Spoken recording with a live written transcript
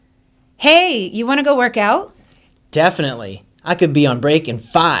Hey, you want to go work out? Definitely. I could be on break in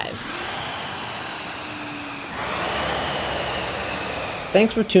 5.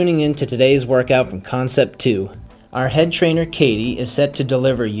 Thanks for tuning in to today's workout from Concept 2. Our head trainer, Katie, is set to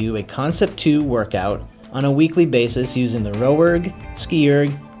deliver you a Concept 2 workout on a weekly basis using the RowErg,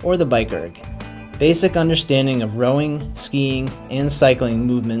 SkiErg, or the BikeErg. Basic understanding of rowing, skiing, and cycling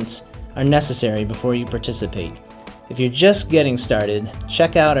movements are necessary before you participate. If you're just getting started,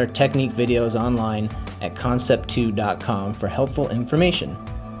 check out our technique videos online at concept2.com for helpful information.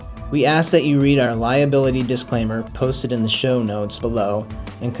 We ask that you read our liability disclaimer posted in the show notes below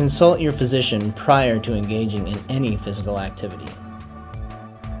and consult your physician prior to engaging in any physical activity.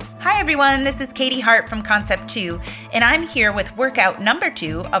 Hi everyone, this is Katie Hart from Concept 2, and I'm here with workout number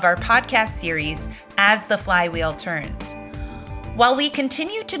 2 of our podcast series, As the Flywheel Turns. While we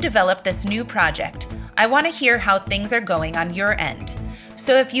continue to develop this new project, I want to hear how things are going on your end.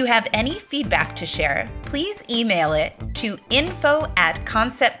 So if you have any feedback to share, please email it to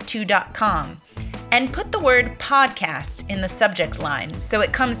info@concept2.com and put the word podcast in the subject line so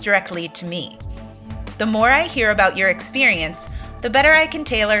it comes directly to me. The more I hear about your experience, the better I can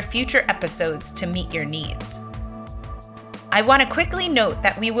tailor future episodes to meet your needs. I want to quickly note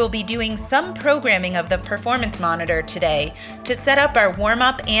that we will be doing some programming of the performance monitor today to set up our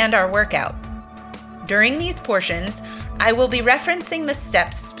warm-up and our workout. During these portions, I will be referencing the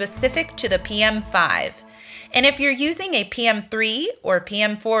steps specific to the PM5. And if you're using a PM3 or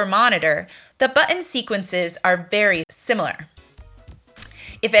PM4 monitor, the button sequences are very similar.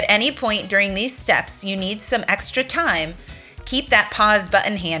 If at any point during these steps you need some extra time, keep that pause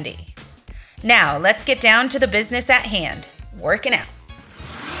button handy. Now, let's get down to the business at hand, working out.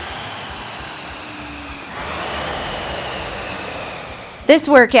 This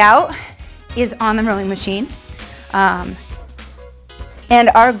workout is on the rowing machine. And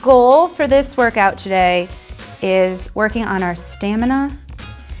our goal for this workout today is working on our stamina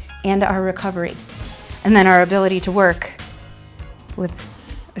and our recovery, and then our ability to work with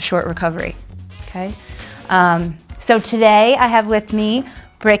a short recovery, okay? So today I have with me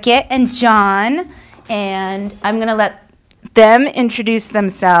Bridget and John, and I'm gonna let them introduce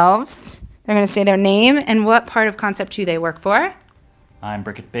themselves. They're gonna say their name and what part of Concept 2 they work for. I'm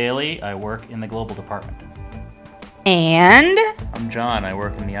Bridget Bailey. I work in the global department. And I'm John. I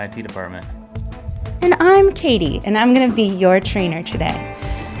work in the IT department. And I'm Katie, and I'm going to be your trainer today.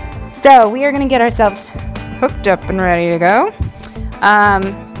 So we are going to get ourselves hooked up and ready to go.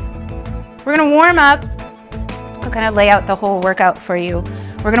 We're going to warm up. I'll kind of lay out the whole workout for you.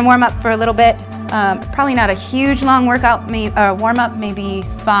 We're going to warm up for a little bit. Probably not a huge long workout, warm up, maybe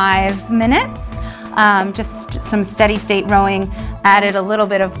 5 minutes. Just some steady state rowing. Added a little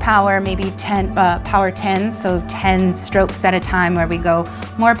bit of power, maybe 10 power 10s, so 10 strokes at a time where we go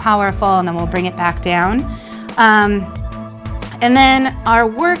more powerful, and then we'll bring it back down. And then our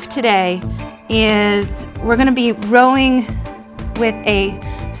work today is we're going to be rowing with a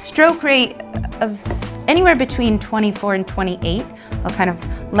stroke rate of anywhere between 24 and 28. I'll kind of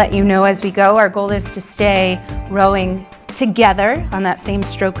let you know as we go. Our goal is to stay rowing together on that same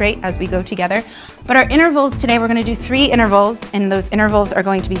stroke rate as we go together. But our intervals today, we're going to do 3 intervals, and those intervals are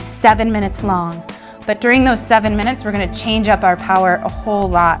going to be 7 minutes long. But during those 7 minutes, we're going to change up our power a whole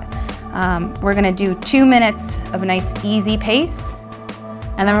lot. We're going to do 2 minutes of a nice easy pace,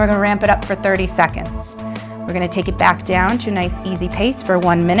 and then we're going to ramp it up for 30 seconds. We're going to take it back down to a nice easy pace for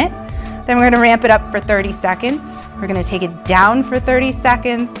 1 minute. Then we're going to ramp it up for 30 seconds. We're going to take it down for 30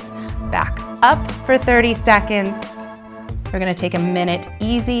 seconds, back up for 30 seconds. We're going to take a minute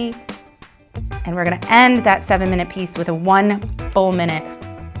easy, and we're going to end that 7-minute piece with a 1 full minute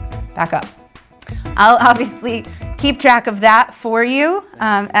back up. I'll obviously keep track of that for you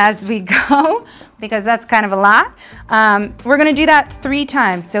as we go, because that's kind of a lot. We're going to do that 3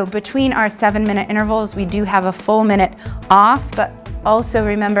 times. So between our 7-minute intervals, we do have a full minute off, but also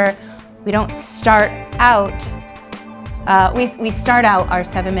remember, we don't start out, we start out our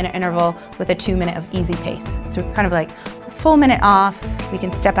 7-minute interval with a 2-minute of easy pace. So kind of like full minute off, we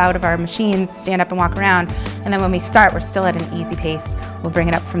can step out of our machines, stand up and walk around, and then when we start, we're still at an easy pace. We'll bring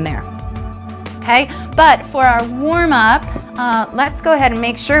it up from there. Okay, but for our warm-up, let's go ahead and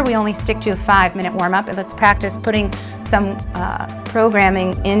make sure we only stick to a 5-minute warm-up, and let's practice putting some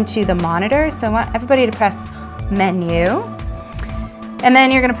programming into the monitor. So I want everybody to press menu, and then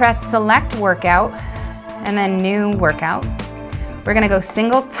you're gonna press select workout, and then new workout. We're gonna go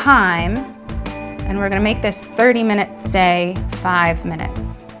single time, and we're gonna make this 30 minutes, say 5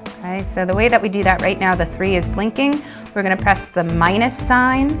 minutes. Okay, so the way that we do that right now, the 3 is blinking. We're gonna press the minus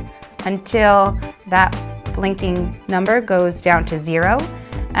sign until that blinking number goes down to 0.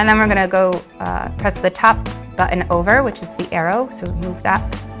 And then we're gonna go press the top button over, which is the arrow. So move that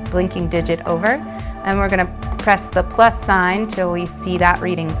blinking digit over. And we're gonna press the plus sign till we see that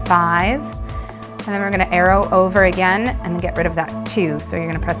reading 5. And then we're gonna arrow over again and get rid of that 2. So you're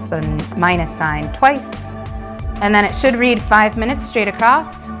gonna press the minus sign twice. And then it should read 5 minutes straight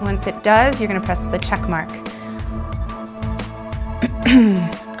across. Once it does, you're gonna press the check mark.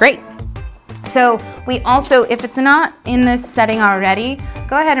 Great. So we also, if it's not in this setting already,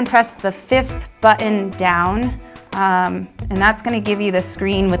 go ahead and press the 5th button down. And that's gonna give you the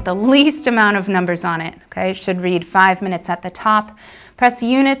screen with the least amount of numbers on it. Okay, it should read 5 minutes at the top. Press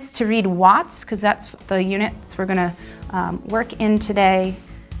units to read watts, because that's the units we're gonna work in today.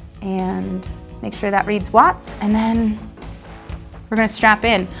 And make sure that reads watts, and then we're gonna strap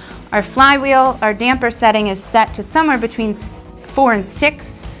in. Our flywheel, our damper setting is set to somewhere between 4 and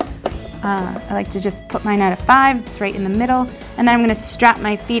 6. I like to just put mine at a 5, it's right in the middle. And then I'm gonna strap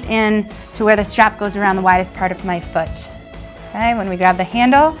my feet in to where the strap goes around the widest part of my foot. Okay, when we grab the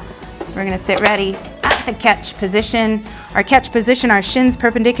handle, we're gonna sit ready at the catch position. Our catch position, our shins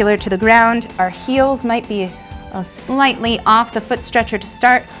perpendicular to the ground. Our heels might be slightly off the foot stretcher to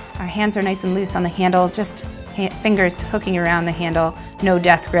start. Our hands are nice and loose on the handle, just fingers hooking around the handle, no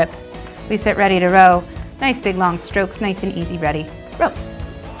death grip. We sit ready to row. Nice big long strokes, nice and easy, ready, row.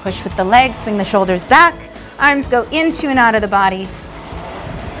 Push with the legs, swing the shoulders back, arms go into and out of the body.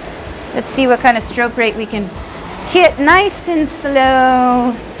 Let's see what kind of stroke rate we can hit nice and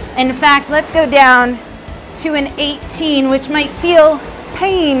slow. In fact, let's go down to an 18, which might feel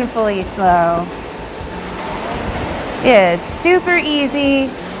painfully slow. It's super easy,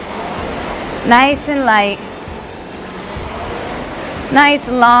 nice and light. Nice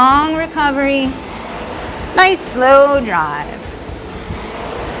long recovery, nice slow drive.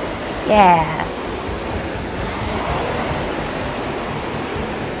 Yeah.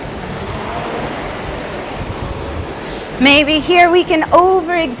 Maybe here we can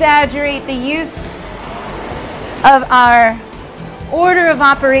over-exaggerate the use of our order of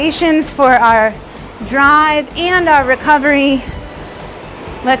operations for our drive and our recovery.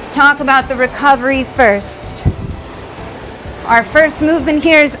 Let's talk about the recovery first. Our first movement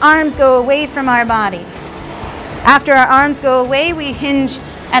here is arms go away from our body. After our arms go away, we hinge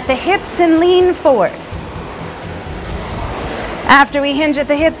at the hips and lean forward. After we hinge at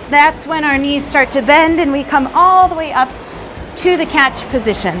the hips, that's when our knees start to bend and we come all the way up to the catch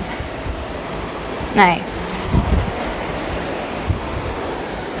position. Nice.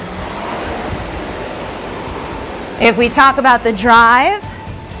 If we talk about the drive,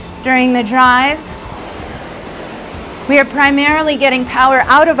 during the drive, we are primarily getting power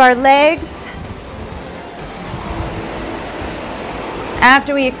out of our legs.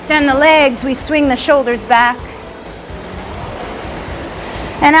 After we extend the legs, we swing the shoulders back.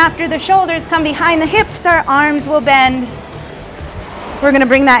 And after the shoulders come behind the hips, our arms will bend. We're going to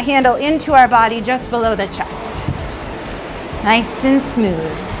bring that handle into our body just below the chest. Nice and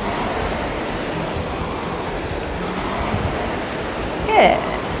smooth. Good.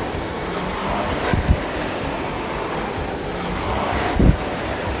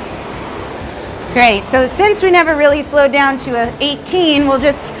 Great, so since we never really slowed down to an 18, we'll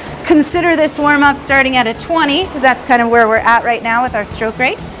just consider this warm-up starting at a 20, because that's kind of where we're at right now with our stroke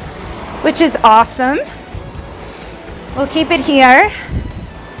rate, which is awesome. We'll keep it here.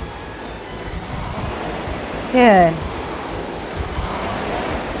 Good.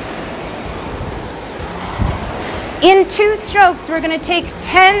 In 2 strokes, we're going to take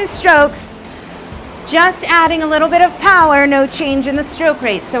 10 strokes, just adding a little bit of power, no change in the stroke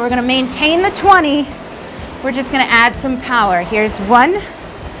rate. So we're going to maintain the 20. We're just going to add some power. Here's 1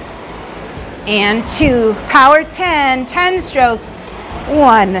 and 2. Power 10, 10 strokes.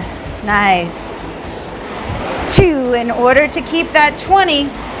 1, nice. 2, in order to keep that 20.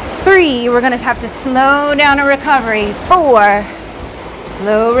 3, we're going to have to slow down a recovery. 4,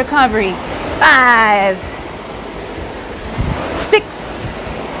 slow recovery. 5, 6,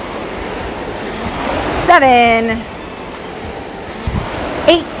 7,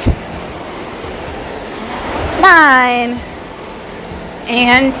 8, 9,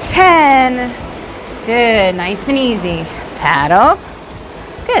 and 10. Good, nice and easy. Paddle.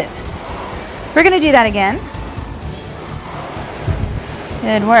 Good. We're going to do that again.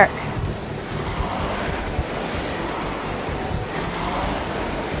 Good work.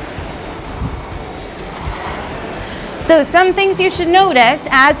 So some things you should notice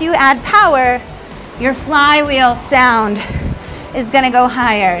as you add power, your flywheel sound is going to go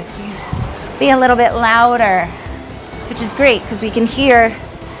higher. So you be a little bit louder, which is great because we can hear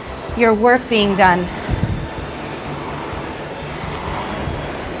your work being done.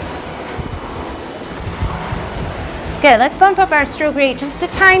 Good, let's bump up our stroke rate just a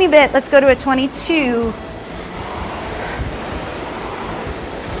tiny bit. Let's go to a 22.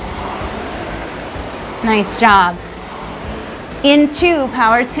 Nice job. Into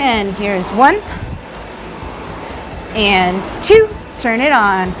power 10. Here's 1 and 2. Turn it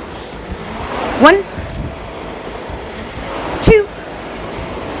on. 1, 2,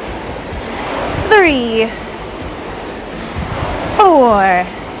 3, 4.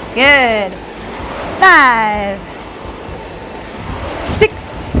 Good. 5, 6,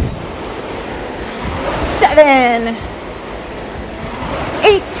 7,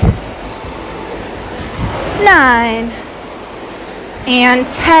 8, 9, and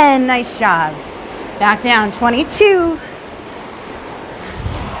 10. Nice job. Back down. 22.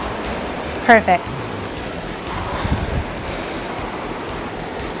 Perfect.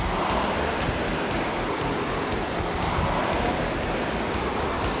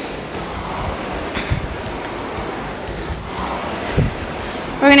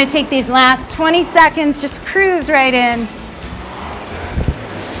 We're going to take these last 20 seconds, just cruise right in.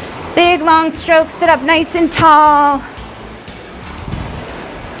 Big long strokes, sit up nice and tall.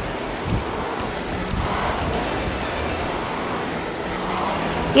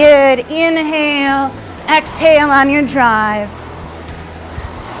 Good, inhale, exhale on your drive.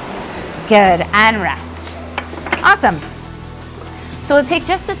 Good, and rest. Awesome. So we'll take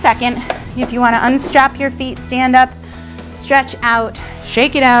just a second. If you want to unstrap your feet, stand up, stretch out,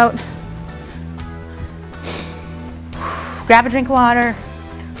 shake it out. Grab a drink of water,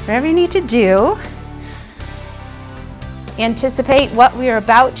 whatever you need to do. Anticipate what we are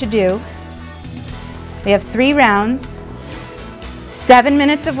about to do. We have 3 rounds, 7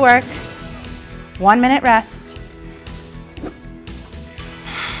 minutes of work, 1 minute rest.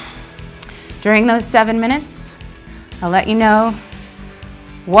 During those 7 minutes, I'll let you know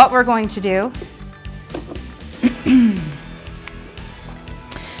what we're going to do.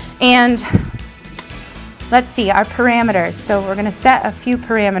 And let's see, our parameters. So we're going to set a few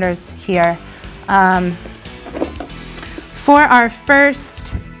parameters here. For our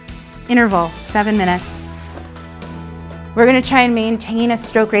first interval, 7 minutes, we're going to try and maintain a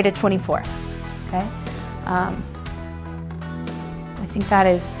stroke rate of 24. Okay? I think that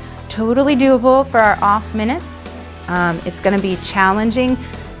is totally doable for our off minutes. It's going to be challenging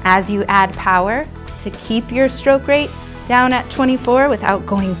as you add power to keep your stroke rate down at 24 without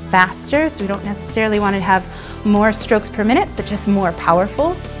going faster. So we don't necessarily want to have more strokes per minute, but just more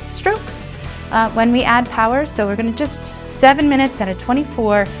powerful strokes when we add power. So we're going to just 7 minutes at a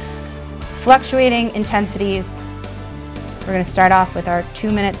 24, fluctuating intensities. We're going to start off with our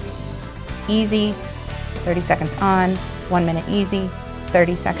 2 minutes easy, 30 seconds on, 1 minute easy,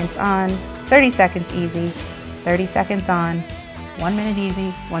 30 seconds on, 30 seconds easy, 30 seconds on, 1 minute easy,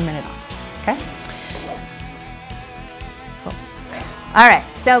 1 minute on. Okay? Cool. All right,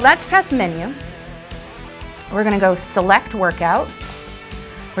 so let's press menu. We're going to go select workout.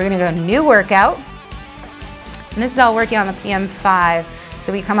 We're going to go new workout. And this is all working on the PM5.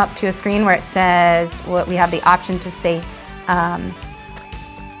 So we come up to a screen where it says, we have the option to say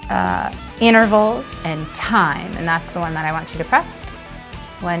intervals and time, and that's the one that I want you to press.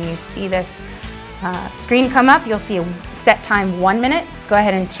 When you see this screen come up, you'll see a set time 1 minute. Go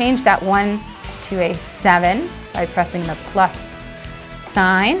ahead and change that 1 to a 7 by pressing the plus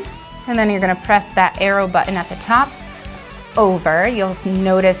sign, and then you're going to press that arrow button at the top over. You'll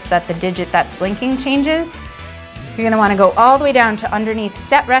notice that the digit that's blinking changes. You're going to want to go all the way down to underneath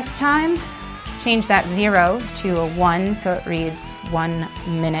set rest time, change that 0 to a 1 so it reads 1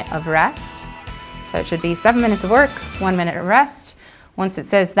 minute of rest. So it should be 7 minutes of work, 1 minute of rest. Once it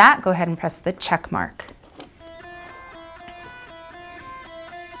says that, go ahead and press the check mark.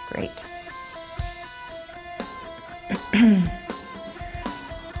 Great.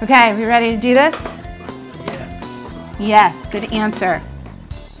 Okay, we ready to do this? Yes. Yes, good answer.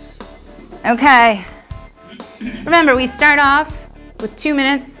 Okay. Remember, we start off with 2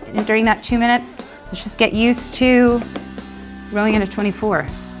 minutes, and during that 2 minutes, let's just get used to rowing at a 24.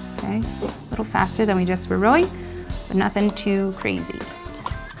 Okay, a little faster than we just were rowing, but nothing too crazy.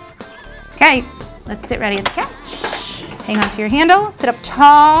 Okay, let's sit ready at the catch. Hang on to your handle, sit up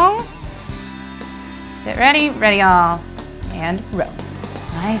tall. Sit ready, ready all, and row.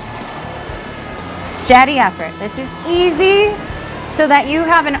 Nice. Steady effort. This is easy so that you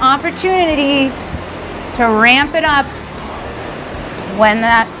have an opportunity to ramp it up when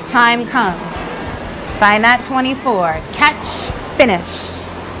that time comes. Find that 24. Catch, finish.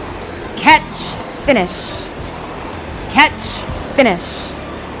 Catch, finish. Catch, finish.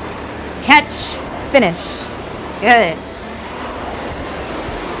 Catch, finish. Good.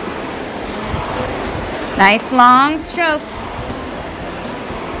 Nice long strokes.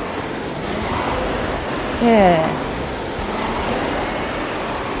 Good.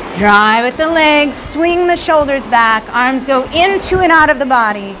 Dry with the legs, swing the shoulders back, arms go into and out of the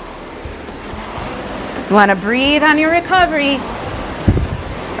body. You want to breathe on your recovery,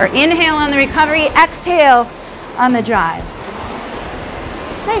 or inhale on the recovery, exhale on the drive.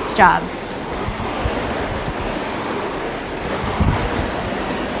 Nice job.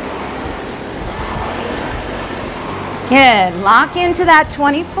 Good. Lock into that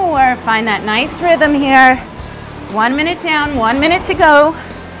 24. Find that nice rhythm here. 1 minute down, 1 minute to go.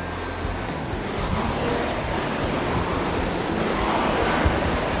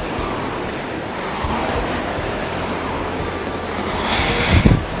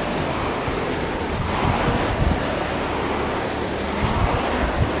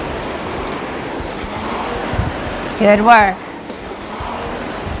 Good work.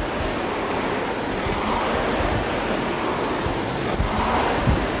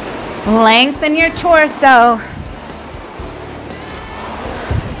 Lengthen your torso.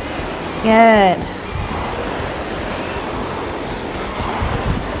 Good.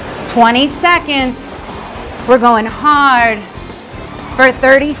 20 seconds. We're going hard for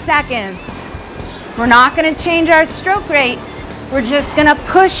 30 seconds. We're not going to change our stroke rate. We're just going to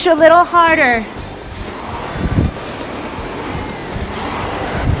push a little harder.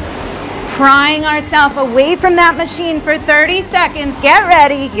 Prying ourselves away from that machine for 30 seconds. Get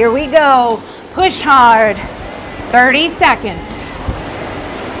ready. Here we go. Push hard. 30 seconds.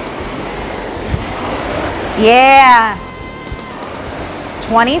 Yeah.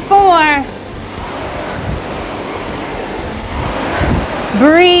 24.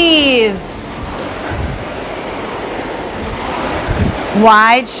 Breathe.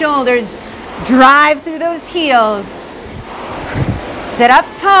 Wide shoulders. Drive through those heels. Sit up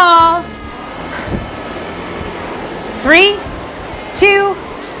tall. 3, 2,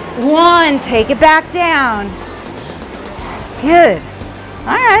 1. Take it back down. Good.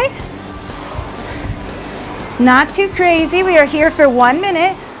 All right. Not too crazy. We are here for 1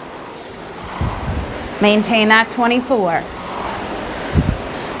 minute. Maintain that 24.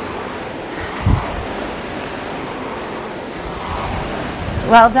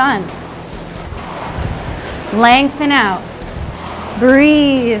 Well done. Lengthen out.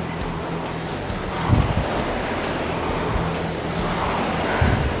 Breathe.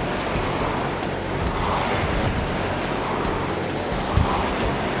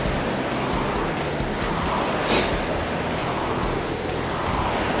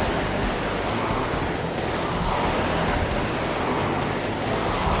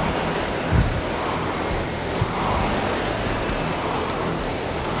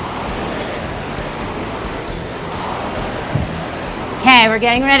 Okay, we're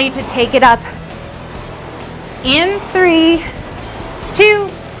getting ready to take it up in 3, 2,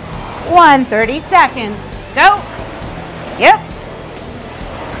 1. 30 seconds. Go. Yep.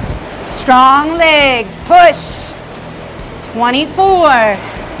 Strong legs. Push. 24.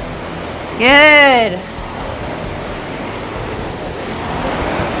 Good.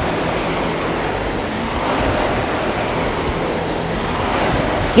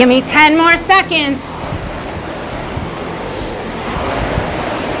 Give me 10 more seconds.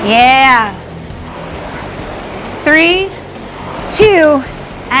 Yeah. 3, 2,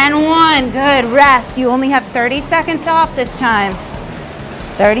 and 1. Good. Rest. You only have 30 seconds off this time.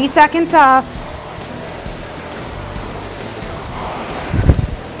 30 seconds off.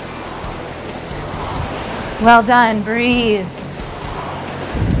 Well done. Breathe.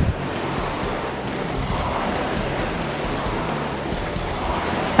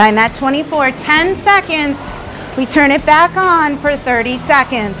 Find that 24. 10 seconds. We turn it back on for 30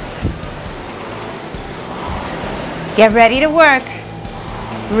 seconds. Get ready to work.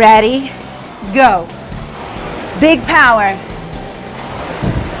 Ready, go. Big power.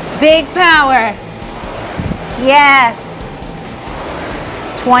 Big power. Yes.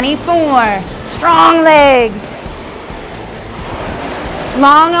 24. Strong legs.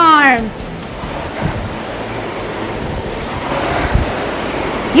 Long arms.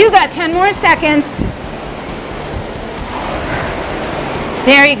 You got 10 more seconds.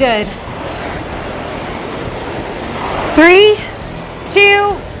 Very good. 3,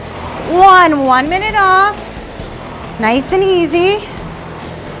 2, 1. 1 minute off. Nice and easy.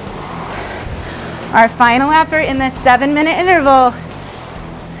 Our final effort in this 7-minute interval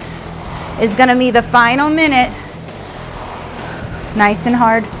is going to be the final minute. Nice and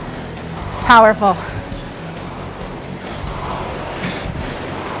hard. Powerful.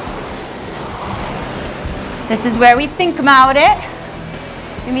 This is where we think about it.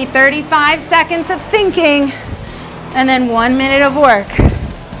 Give me 35 seconds of thinking and then 1 minute of work.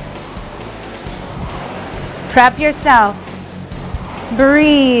 Prep yourself.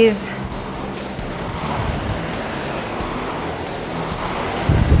 Breathe.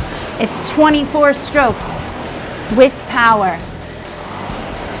 It's 24 strokes with power.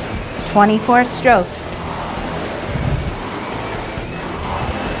 24 strokes.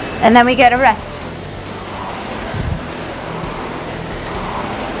 And then we get a rest.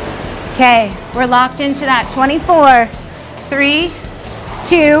 Okay, we're locked into that 24. 3,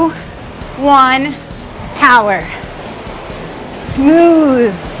 2, 1, power.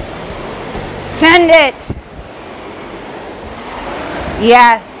 Smooth. Send it.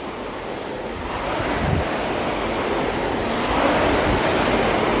 Yes.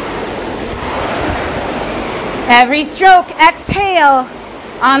 Every stroke, exhale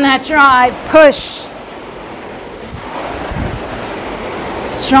on that drive, push.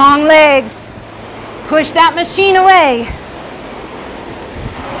 Strong legs, push that machine away.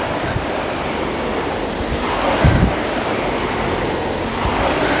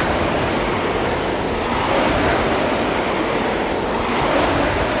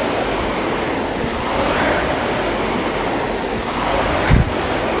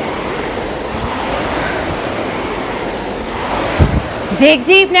 Dig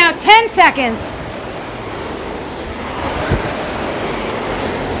deep now, 10 seconds.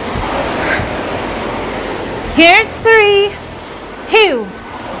 Here's 3, 2,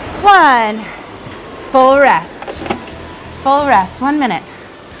 1. Full rest. Full rest, 1 minute.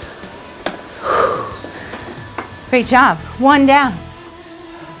 Great job. 1 down.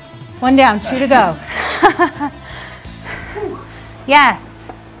 1 down, 2 to go. Yes.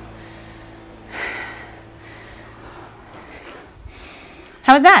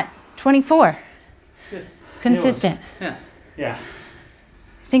 How was that? 24. Good. Consistent. Yeah. Yeah.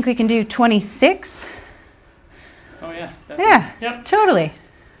 Think we can do 26? Oh yeah. Yeah, Yep. totally.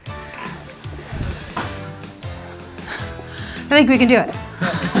 I think we can do it.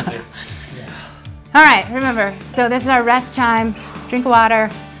 All right, remember, so this is our rest time. Drink of water,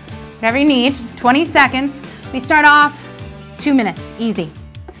 whatever you need, 20 seconds. We start off 2 minutes, easy.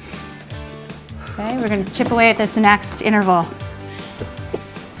 Okay, we're gonna chip away at this next interval.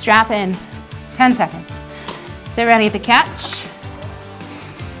 Strap in, 10 seconds. Sit ready at the catch.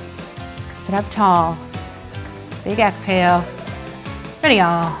 Sit up tall. Big exhale. Ready,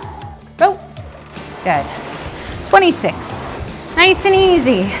 y'all. Go. Good. 26. Nice and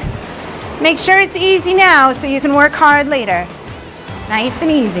easy. Make sure it's easy now so you can work hard later. Nice and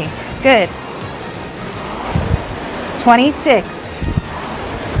easy. Good. 26.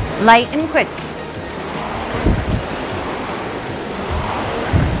 Light and quick.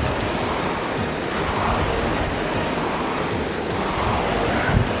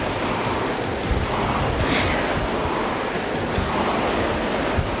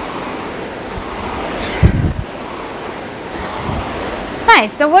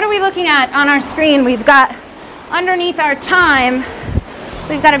 Nice, so what are we looking at on our screen? We've got underneath our time,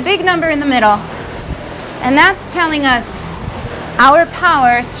 we've got a big number in the middle, and that's telling us our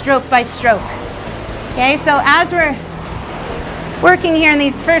power stroke by stroke. Okay, so as we're working here in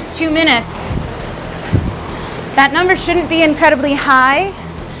these first 2 minutes, that number shouldn't be incredibly high,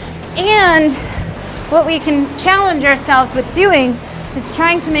 and what we can challenge ourselves with doing is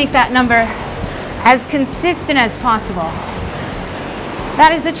trying to make that number as consistent as possible.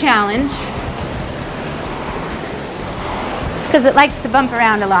 That is a challenge because it likes to bump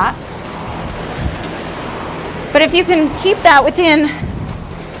around a lot. But if you can keep that within,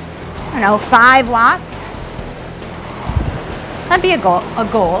 I don't know, 5 watts, that'd be a goal.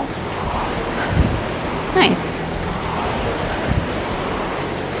 Nice.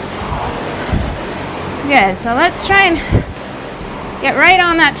 Good, so let's try and get right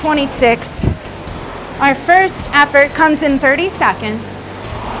on that 26. Our first effort comes in 30 seconds.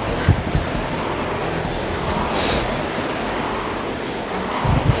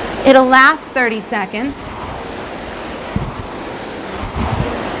 It'll last 30 seconds.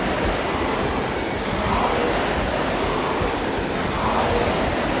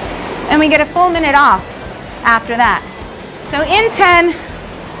 And we get a full minute off after that. So in 10,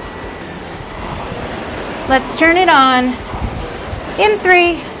 let's turn it on. In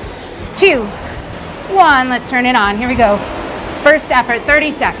 3, 2, 1, let's turn it on. Here we go. First effort, 30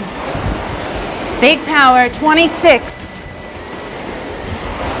 seconds. Big power, 26.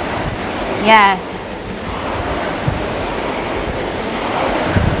 Yes.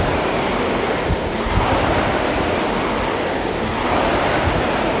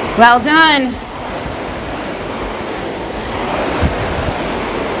 Well done.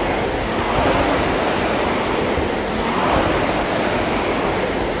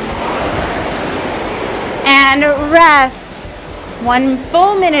 rest. 1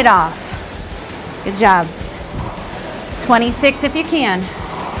 full minute off. Good job. 26 if you can.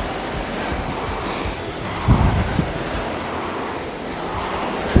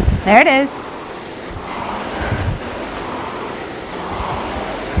 There it is.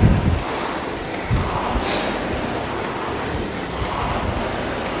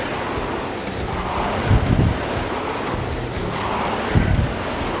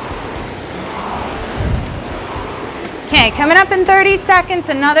 Okay, coming up in 30 seconds,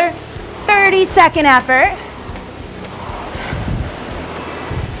 another 30-second effort.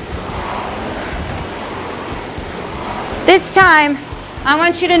 This time, I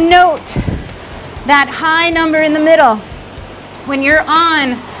want you to note that high number in the middle. When you're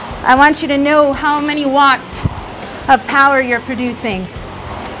on, I want you to know how many watts of power you're producing,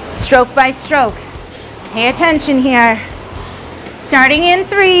 stroke by stroke. Pay attention here. Starting in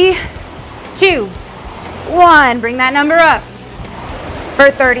 3, 2, 1. Bring that number up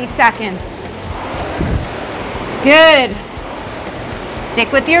for 30 seconds. Good.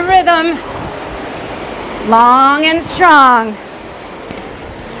 Stick with your rhythm. Long and strong.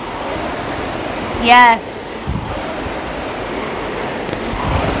 Yes.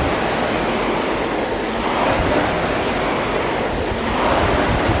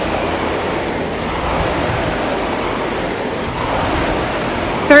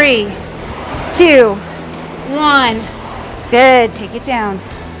 Three, 2, 1. Good. Take it down.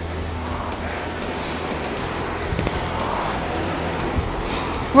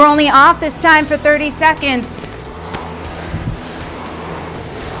 We're only off this time for 30 seconds.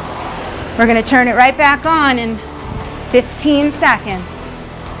 We're going to turn it right back on in 15 seconds.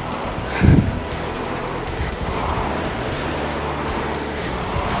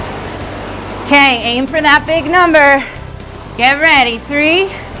 Okay, aim for that big number. Get ready. 3,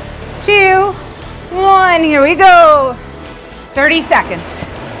 2, 1. Here we go. 30 seconds.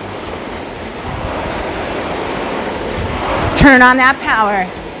 Turn on that power.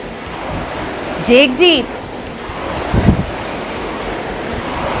 Dig deep.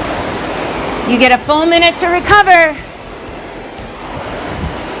 You get a full minute to recover.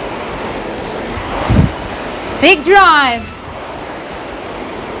 Big drive.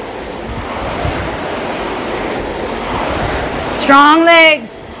 Strong legs.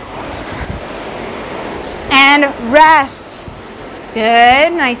 And rest.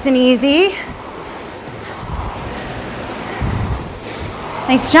 Good, nice and easy.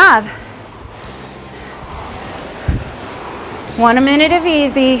 Nice job. 1 minute of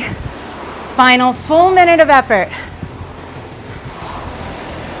easy. Final full minute of effort.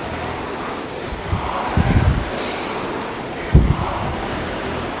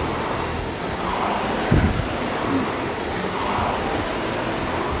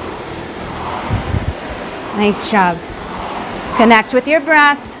 Nice job. Connect with your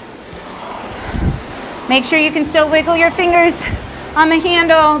breath. Make sure you can still wiggle your fingers on the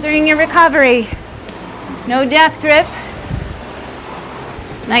handle during your recovery. No death grip.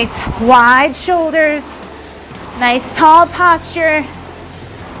 Nice wide shoulders. Nice tall posture.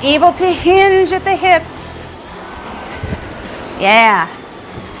 Able to hinge at the hips. Yeah.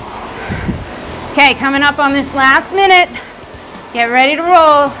 Okay, coming up on this last minute. Get ready to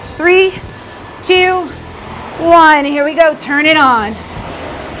roll. 3, 2, 1. Here we go. Turn it on.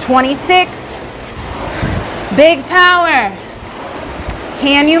 26. Big power.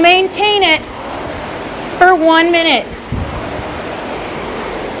 Can you maintain it for 1 minute?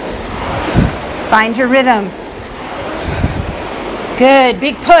 Find your rhythm. Good.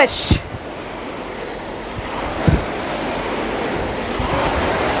 Big push.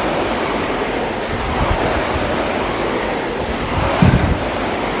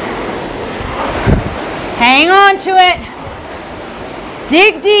 Hang on to it.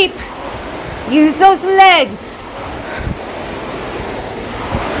 Dig deep. Use those legs.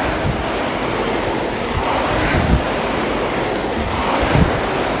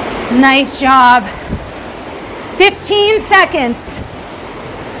 Nice job. 15 seconds.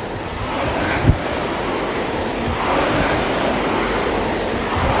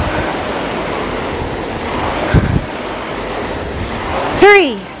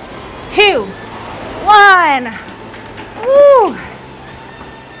 Three, 2, 1. Woo.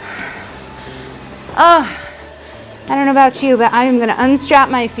 Oh, I don't know about you, but I'm going to unstrap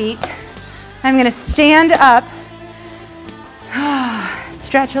my feet. I'm going to stand up.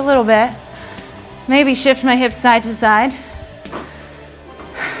 Stretch a little bit. Maybe shift my hips side to side.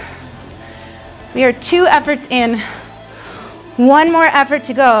 We are 2 efforts in. 1 more effort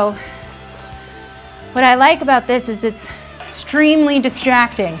to go. What I like about this is it's extremely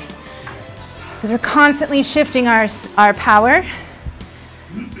distracting. because we're constantly shifting our power.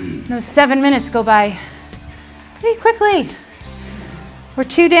 Those 7 minutes go by pretty quickly. We're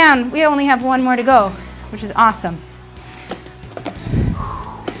 2 down. We only have 1 more to go, which is awesome.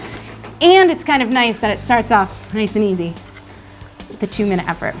 And it's kind of nice that it starts off nice and easy with the 2-minute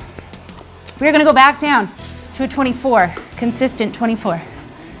effort. We're going to go back down to a 24, consistent 24.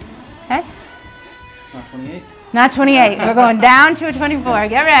 Okay? Not 28. Not 28. We're going down to a 24.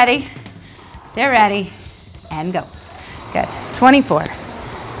 Get ready. Stay ready. And go. Good. 24.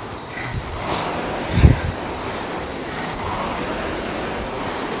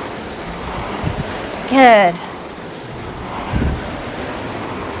 Good.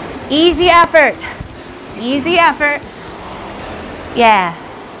 Easy effort. Easy effort. Yeah.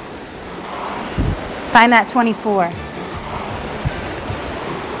 Find that 24.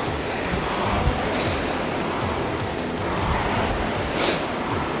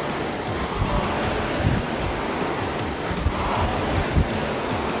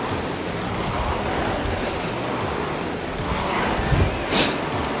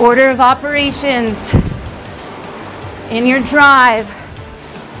 Order of operations in your drive.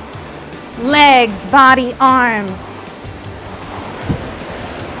 Legs, body, arms.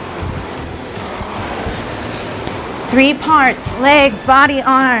 Three parts, legs, body,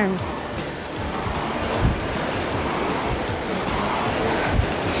 arms.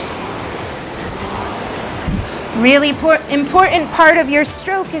 Really important part of your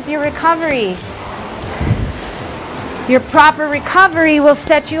stroke is your recovery. Your proper recovery will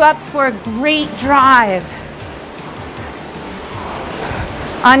set you up for a great drive.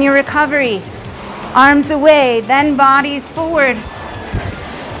 On your recovery, arms away, then bodies forward,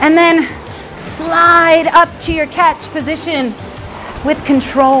 and then slide up to your catch position with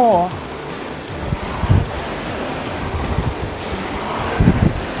control.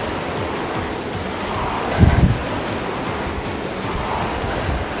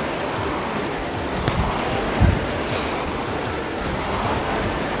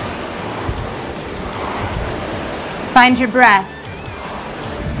 Find your breath.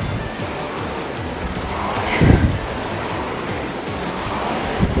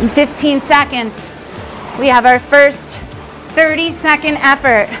 In 15 seconds, we have our first 30-second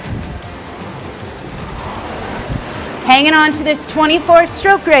effort. Hanging on to this 24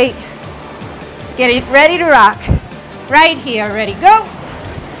 stroke rate. Let's get it ready to rock. Right here, ready, go.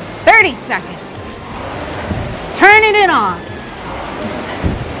 30 seconds. Turning it on.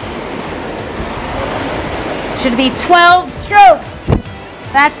 Should be 12 strokes.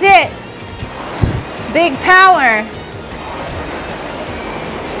 That's it. Big power.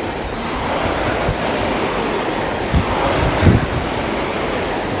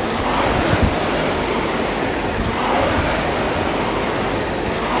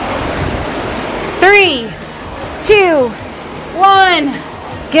 Three, 2, 1.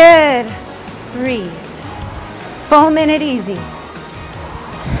 Good. Breathe. Full minute easy.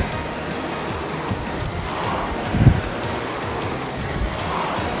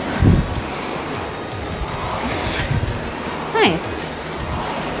 Nice.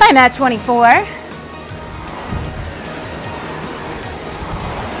 Find that 24.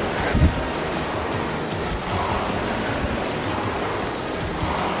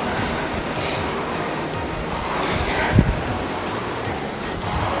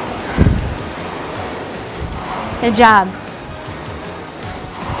 Good job.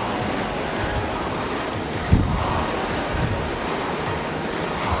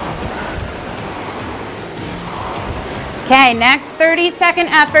 Okay, next 30-second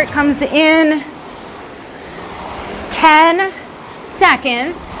effort comes in 10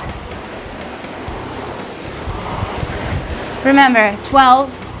 seconds. Remember, 12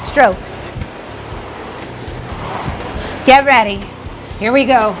 strokes. Get ready. Here we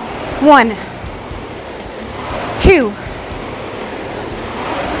go. 1, 2,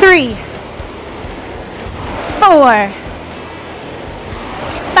 3, 4,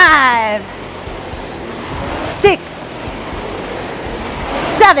 5, 6,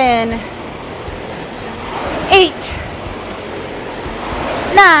 7, 8,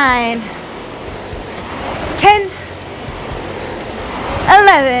 9, 10,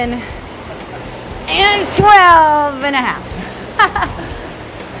 11, and 12 and a half.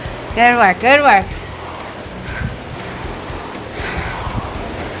 Good work, good work.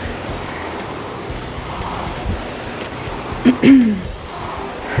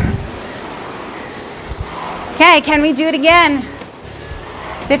 Okay, can we do it again?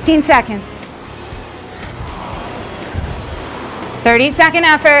 15 seconds. 30-second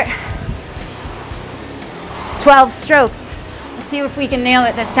effort. 12 strokes. Let's see if we can nail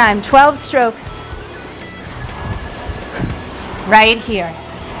it this time. 12 strokes. right here.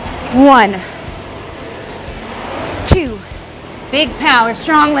 1, 2, big power,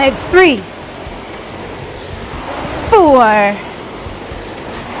 strong legs. 3, 4,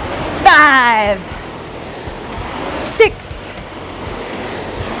 5, 6,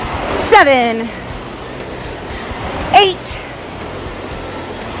 7, 8,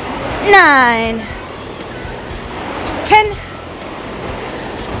 9, 10,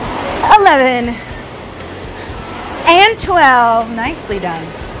 11, and 12. Nicely done.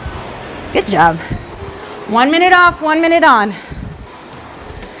 Good job. 1 minute off, 1 minute on.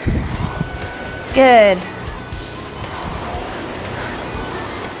 Good.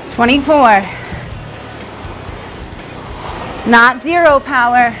 24. Not zero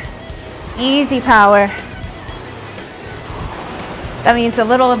power, easy power. That means a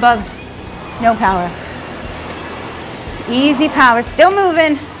little above no power. Easy power, still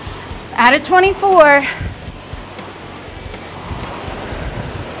moving. At a 24.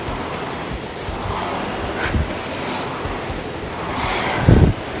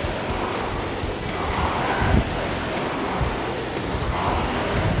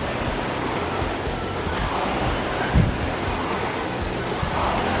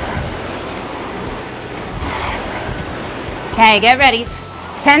 Okay, get ready.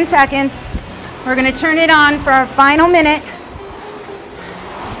 10 seconds. We're going to turn it on for our final minute.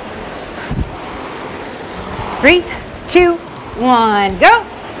 3, 2, 1, go.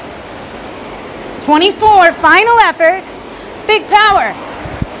 24, final effort. Big power.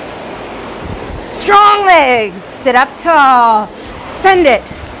 Strong legs. Sit up tall. Send it.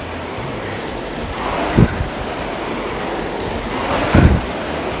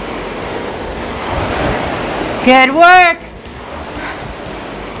 Good work.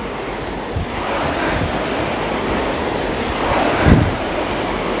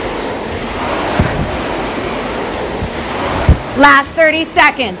 Last 30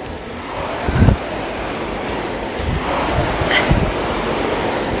 seconds.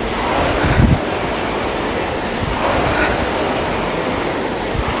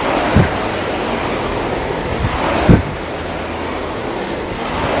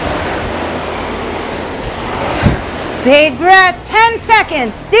 Big breath, 10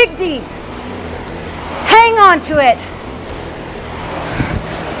 seconds. Dig deep. Hang on to it.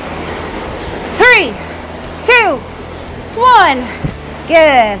 3, 2, 1.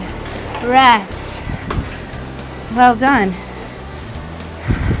 Good. Rest. Well done.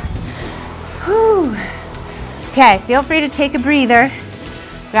 Whew. Okay, feel free to take a breather.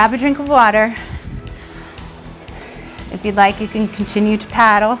 Grab a drink of water. If you'd like, you can continue to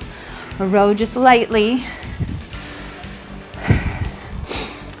paddle or row just lightly.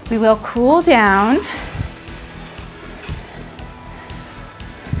 We will cool down.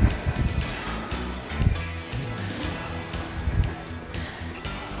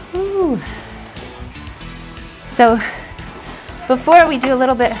 Ooh. So before we do a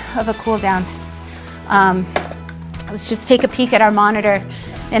little bit of a cool down, let's just take a peek at our monitor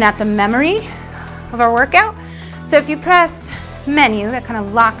and at the memory of our workout. So if you press menu, that kind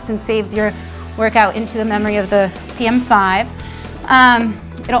of locks and saves your workout into the memory of the PM5.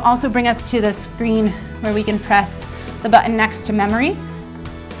 It'll also bring us to the screen where we can press the button next to memory.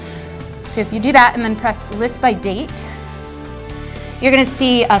 So if you do that and then press list by date, you're going to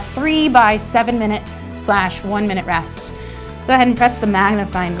see a 3 by 7 minute / 1 minute rest. Go ahead and press the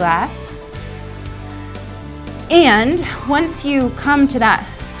magnifying glass. And once you come to that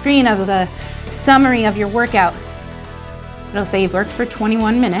screen of the summary of your workout, it'll say you've worked for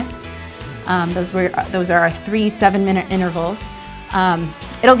 21 minutes. Those are our 3 7-minute intervals.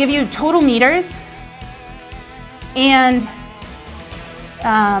 It'll give you total meters, and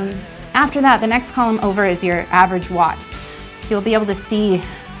after that, the next column over is your average watts. So you'll be able to see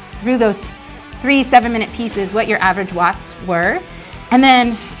through those 3 7-minute pieces what your average watts were. And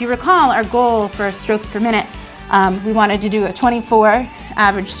then, if you recall, our goal for strokes per minute, we wanted to do a 24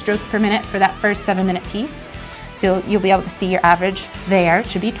 average strokes per minute for that first 7-minute piece. So you'll be able to see your average there. It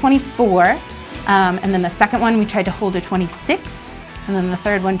should be 24. And then the second one, we tried to hold a 26. And then the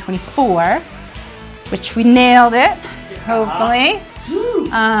third one, 24, which we nailed it, hopefully.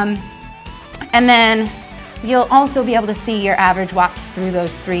 And then you'll also be able to see your average watts through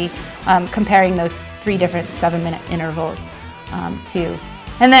those 3, comparing those 3 different 7-minute intervals too.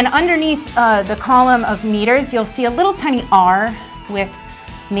 And then underneath the column of meters, you'll see a little tiny R with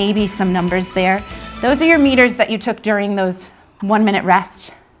maybe some numbers there. Those are your meters that you took during those 1-minute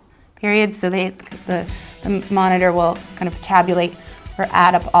rest periods. So the monitor will kind of tabulate or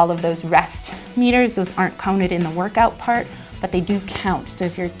add up all of those rest meters. Those aren't counted in the workout part, but they do count. So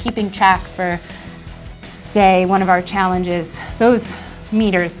if you're keeping track for say, one of our challenges, those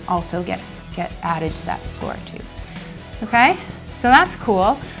meters also get added to that score too. Okay, so that's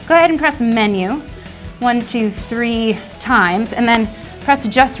cool. Go ahead and press menu 1, 2, 3 times, and then press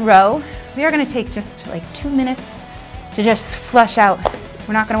just row. We are going to take just like 2 minutes to just flush out.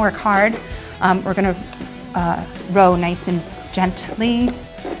 We're not going to work hard. We're going to row nice and gently,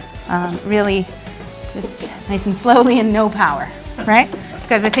 really just nice and slowly and no power, right?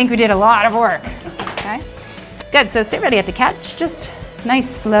 Because I think we did a lot of work, okay? Good, so stay ready at the catch, just nice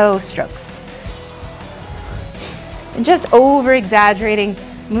slow strokes. And just over-exaggerating,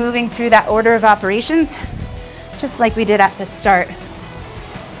 moving through that order of operations, just like we did at the start.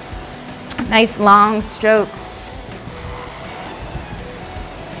 Nice long strokes.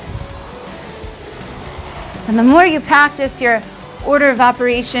 And the more you practice your order of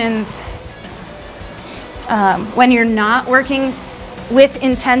operations when you're not working with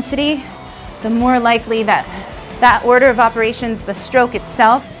intensity, the more likely that that order of operations, the stroke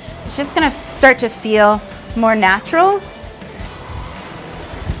itself, it's just going to start to feel more natural.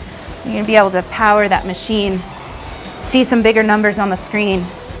 You're going to be able to power that machine, see some bigger numbers on the screen.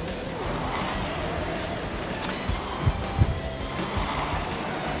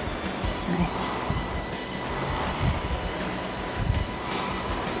 Nice.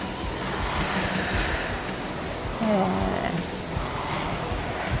 Good.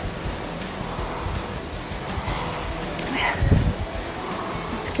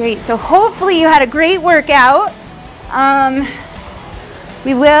 That's great. So hopefully you had a great workout.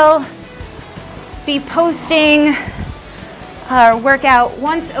 We will be posting our workout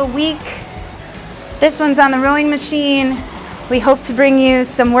once a week. This one's on the rowing machine. We hope to bring you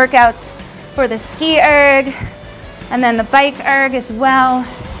some workouts for the ski erg and then the bike erg as well.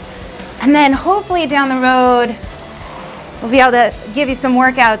 And then hopefully down the road, we'll be able to give you some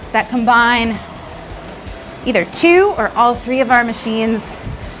workouts that combine either 2 or all 3 of our machines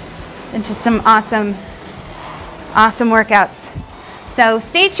into some awesome workouts. So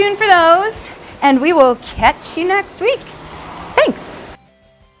stay tuned for those, and we will catch you next week.